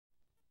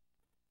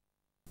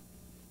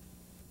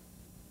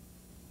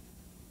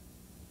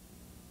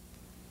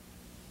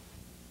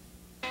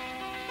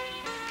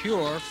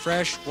pure,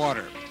 fresh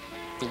water,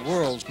 the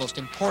world's most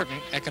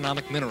important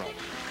economic mineral.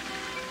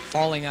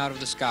 Falling out of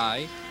the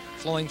sky,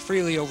 flowing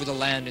freely over the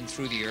land and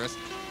through the earth,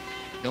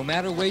 no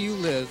matter where you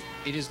live,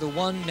 it is the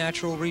one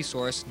natural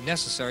resource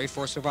necessary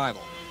for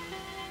survival.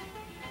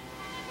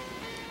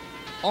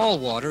 All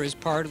water is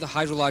part of the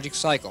hydrologic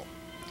cycle.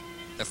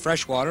 The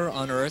fresh water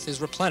on Earth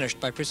is replenished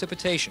by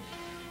precipitation,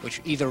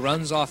 which either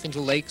runs off into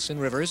lakes and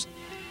rivers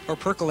or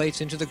percolates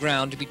into the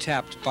ground to be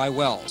tapped by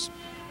wells.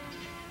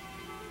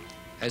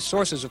 As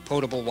sources of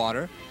potable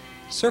water,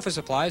 surface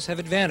supplies have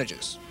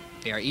advantages.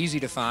 They are easy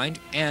to find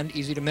and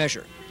easy to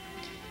measure.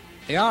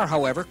 They are,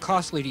 however,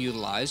 costly to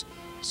utilize,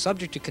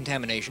 subject to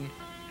contamination,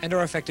 and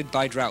are affected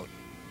by drought.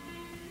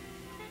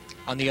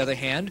 On the other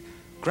hand,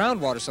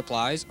 groundwater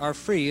supplies are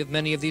free of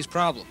many of these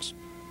problems,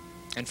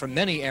 and for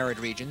many arid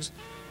regions,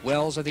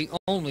 wells are the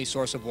only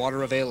source of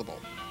water available.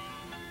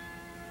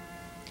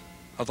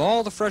 Of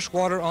all the fresh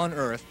water on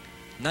Earth,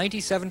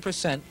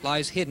 97%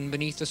 lies hidden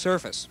beneath the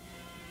surface.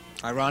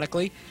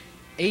 Ironically,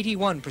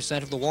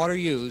 81% of the water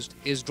used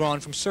is drawn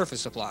from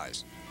surface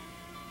supplies.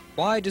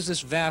 Why does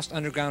this vast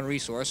underground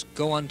resource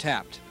go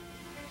untapped?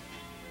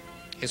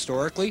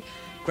 Historically,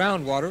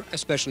 groundwater,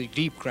 especially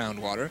deep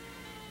groundwater,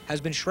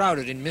 has been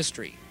shrouded in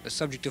mystery, the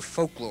subject of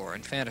folklore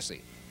and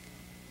fantasy.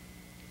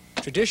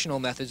 Traditional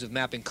methods of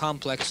mapping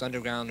complex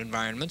underground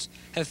environments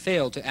have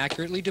failed to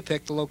accurately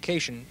depict the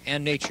location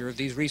and nature of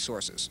these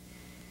resources.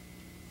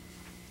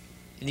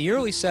 In the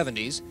early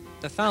 70s,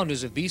 the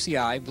founders of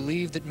BCI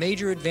believed that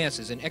major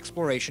advances in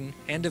exploration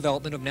and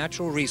development of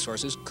natural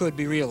resources could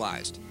be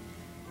realized.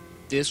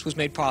 This was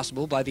made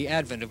possible by the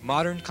advent of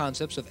modern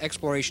concepts of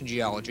exploration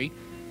geology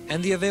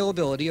and the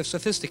availability of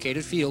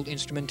sophisticated field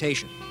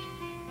instrumentation.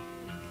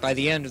 By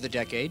the end of the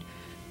decade,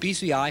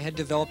 BCI had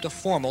developed a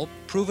formal,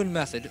 proven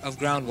method of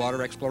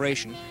groundwater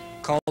exploration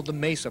called the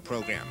MESA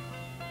program.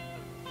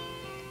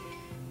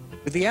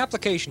 With the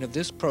application of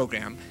this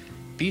program,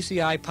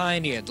 BCI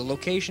pioneered the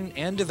location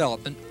and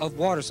development of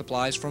water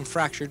supplies from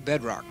fractured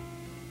bedrock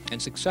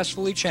and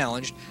successfully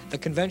challenged the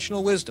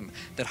conventional wisdom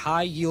that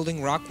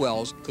high-yielding rock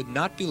wells could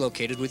not be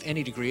located with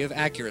any degree of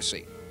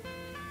accuracy.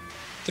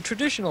 The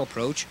traditional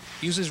approach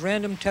uses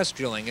random test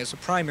drilling as a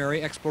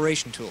primary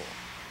exploration tool.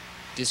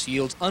 This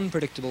yields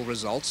unpredictable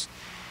results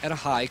at a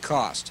high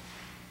cost.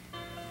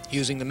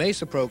 Using the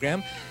MESA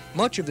program,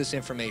 much of this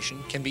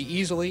information can be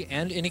easily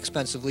and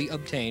inexpensively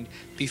obtained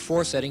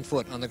before setting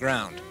foot on the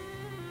ground.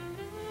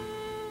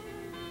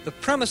 The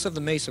premise of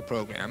the MESA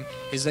program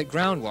is that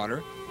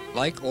groundwater,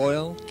 like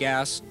oil,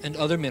 gas, and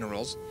other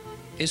minerals,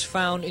 is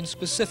found in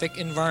specific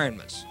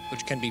environments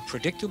which can be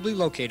predictably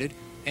located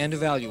and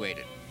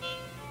evaluated.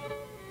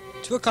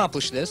 To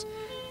accomplish this,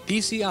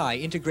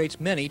 BCI integrates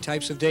many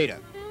types of data,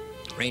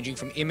 ranging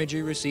from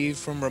imagery received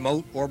from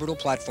remote orbital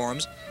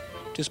platforms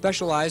to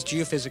specialized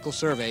geophysical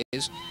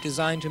surveys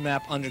designed to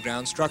map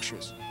underground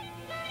structures.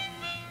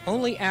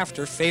 Only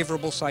after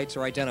favorable sites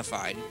are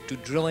identified do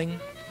drilling,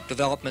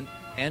 development,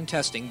 and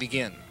testing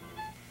begin.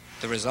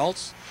 The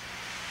results?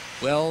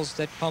 Wells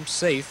that pump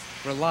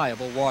safe,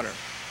 reliable water.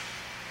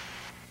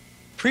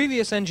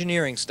 Previous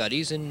engineering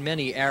studies in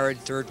many arid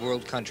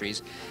third-world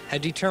countries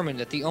had determined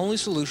that the only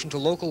solution to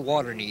local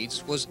water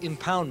needs was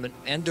impoundment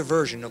and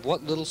diversion of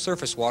what little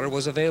surface water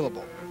was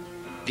available.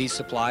 These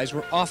supplies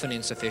were often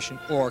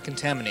insufficient or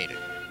contaminated.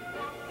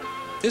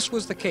 This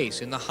was the case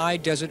in the high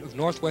desert of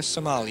northwest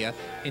Somalia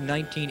in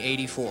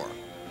 1984.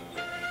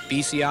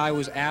 BCI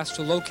was asked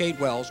to locate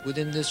wells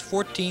within this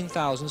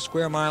 14,000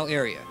 square mile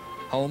area,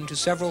 home to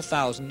several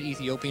thousand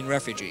Ethiopian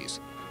refugees.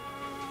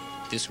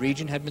 This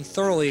region had been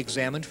thoroughly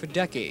examined for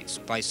decades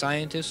by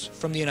scientists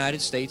from the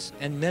United States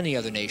and many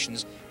other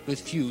nations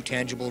with few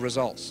tangible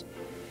results.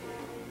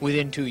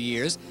 Within 2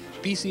 years,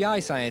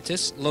 BCI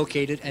scientists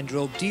located and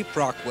drilled deep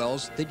rock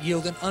wells that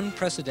yield an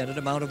unprecedented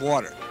amount of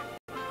water,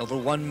 over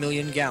 1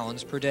 million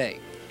gallons per day.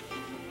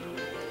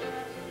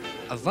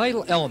 A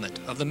vital element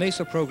of the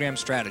MESA program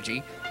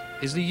strategy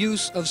is the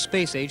use of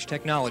space-age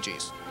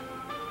technologies.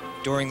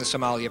 During the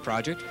Somalia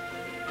project,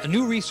 a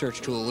new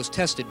research tool was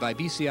tested by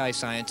BCI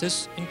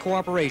scientists in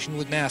cooperation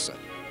with NASA.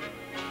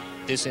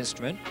 This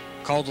instrument,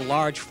 called the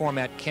Large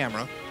Format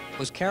Camera,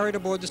 was carried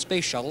aboard the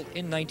space shuttle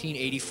in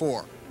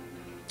 1984,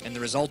 and the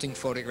resulting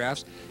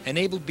photographs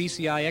enabled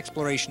BCI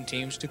exploration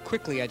teams to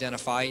quickly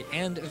identify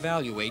and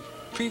evaluate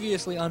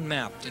previously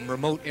unmapped and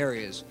remote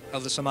areas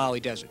of the Somali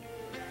desert.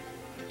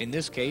 In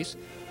this case,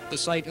 the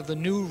site of the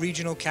new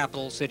regional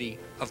capital city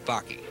of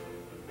Baki.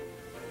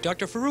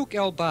 Dr. Farouk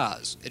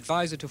El-Baz,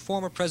 advisor to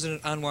former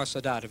President Anwar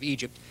Sadat of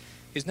Egypt,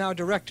 is now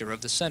director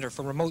of the Center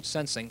for Remote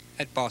Sensing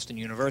at Boston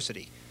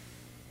University.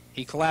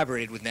 He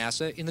collaborated with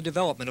NASA in the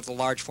development of the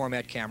large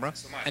format camera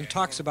and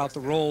talks about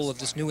the role of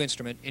this new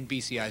instrument in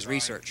BCI's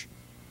research.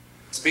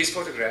 Space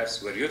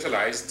photographs were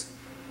utilized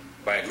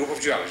by a group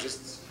of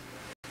geologists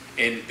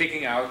in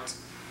picking out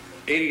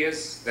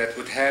areas that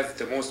would have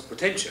the most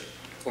potential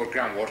for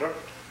groundwater.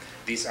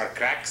 These are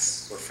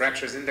cracks or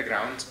fractures in the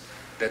ground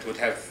that would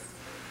have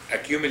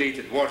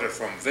accumulated water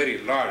from very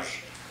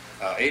large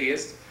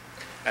areas,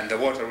 and the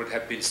water would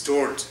have been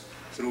stored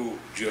through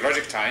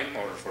geologic time,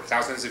 or for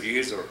thousands of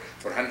years, or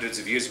for hundreds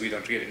of years, we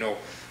don't really know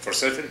for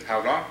certain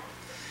how long.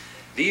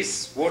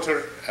 These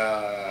water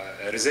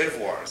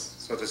reservoirs,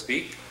 so to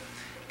speak,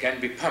 can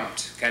be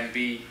pumped, can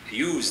be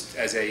used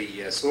as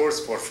a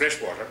source for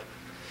fresh water.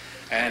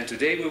 And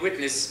today we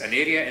witness an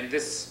area in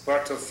this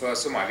part of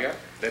Somalia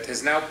that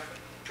has now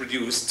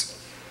produced,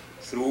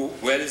 through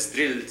wells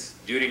drilled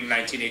during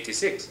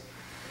 1986,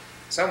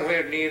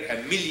 somewhere near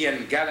 1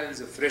 million gallons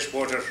of fresh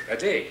water a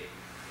day.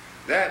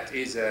 That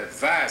is a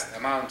vast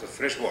amount of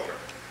fresh water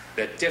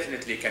that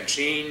definitely can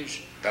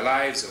change the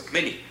lives of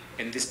many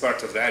in this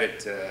part of the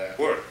arid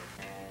world.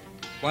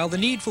 While the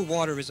need for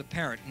water is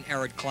apparent in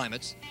arid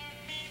climates,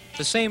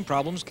 the same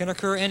problems can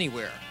occur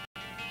anywhere.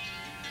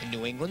 In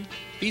New England,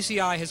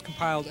 BCI has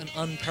compiled an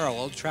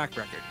unparalleled track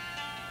record.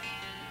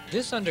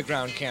 This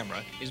underground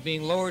camera is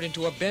being lowered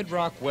into a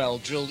bedrock well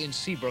drilled in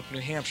Seabrook, New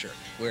Hampshire,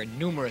 where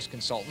numerous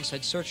consultants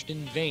had searched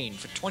in vain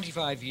for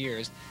 25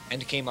 years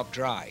and came up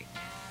dry.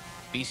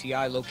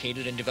 BCI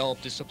located and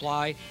developed this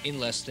supply in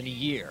less than a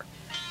year.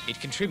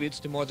 It contributes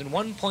to more than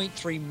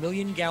 1.3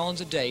 million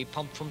gallons a day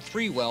pumped from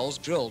 3 wells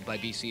drilled by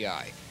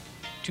BCI.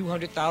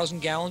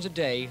 200,000 gallons a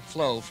day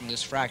flow from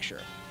this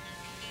fracture.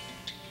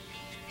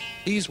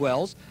 These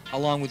wells,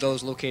 along with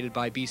those located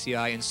by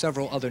BCI in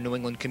several other New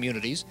England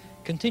communities,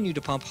 continue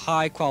to pump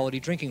high-quality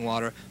drinking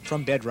water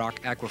from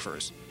bedrock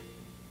aquifers.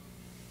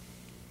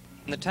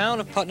 When the town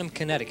of Putnam,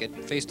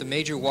 Connecticut faced a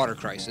major water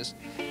crisis,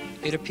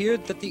 it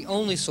appeared that the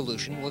only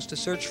solution was to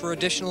search for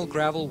additional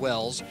gravel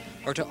wells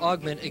or to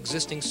augment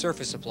existing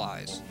surface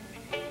supplies.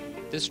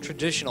 This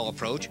traditional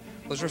approach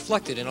was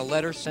reflected in a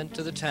letter sent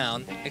to the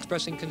town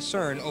expressing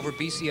concern over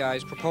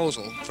BCI's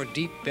proposal for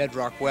deep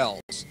bedrock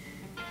wells.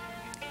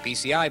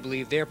 BCI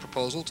believed their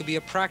proposal to be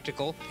a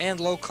practical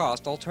and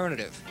low-cost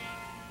alternative.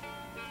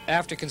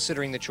 After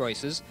considering the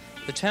choices,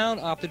 the town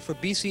opted for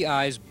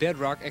BCI's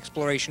bedrock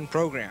exploration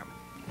program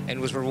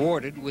and was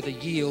rewarded with a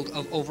yield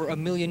of over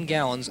 1 million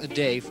gallons a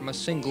day from a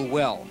single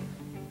well.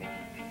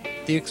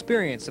 The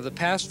experience of the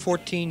past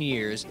 14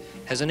 years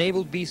has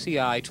enabled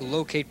BCI to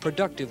locate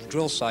productive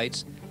drill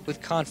sites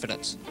with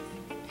confidence.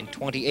 In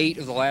 28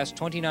 of the last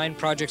 29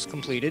 projects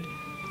completed,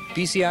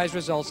 BCI's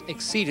results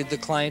exceeded the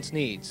client's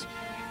needs.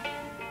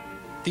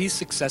 These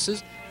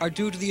successes are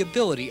due to the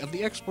ability of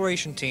the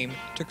exploration team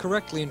to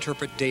correctly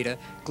interpret data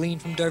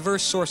gleaned from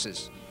diverse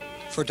sources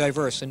for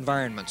diverse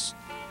environments.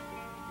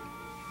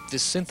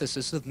 This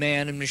synthesis of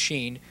man and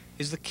machine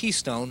is the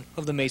keystone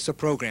of the MESA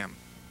program.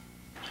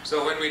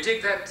 So when we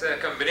take that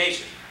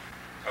combination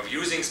of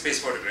using space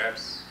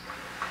photographs,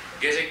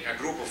 getting a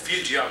group of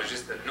field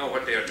geologists that know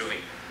what they are doing,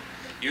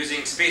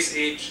 using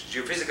space-age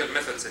geophysical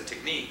methods and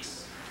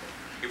techniques,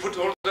 you put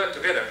all that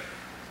together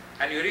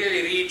and you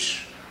really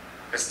reach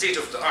a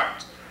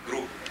state-of-the-art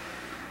group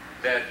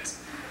that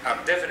are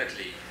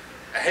definitely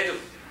ahead of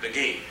the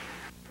game.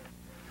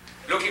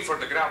 Looking for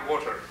the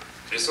groundwater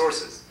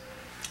resources,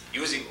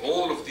 using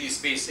all of these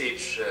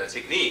space-age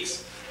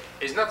techniques,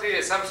 is not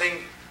really something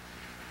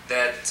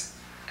that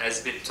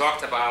has been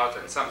talked about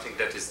and something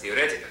that is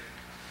theoretical.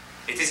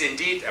 It is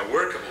indeed a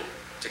workable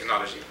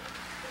technology.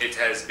 It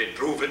has been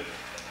proven.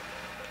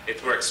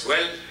 It works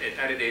well in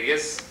arid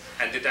areas,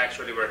 and it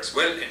actually works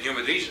well in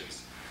humid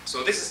regions.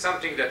 So this is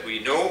something that we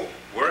know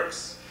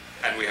works,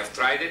 and we have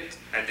tried it,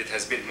 and it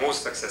has been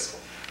most successful.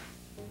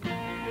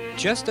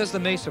 Just as the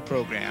MESA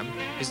program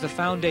is the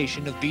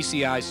foundation of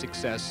BCI's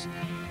success,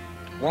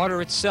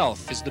 water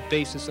itself is the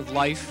basis of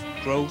life,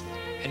 growth,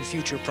 and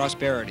future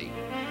prosperity.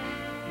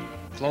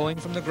 Flowing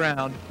from the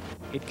ground,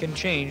 it can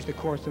change the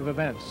course of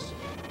events,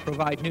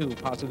 provide new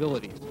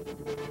possibilities.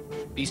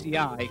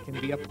 BCI can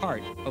be a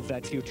part of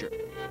that future.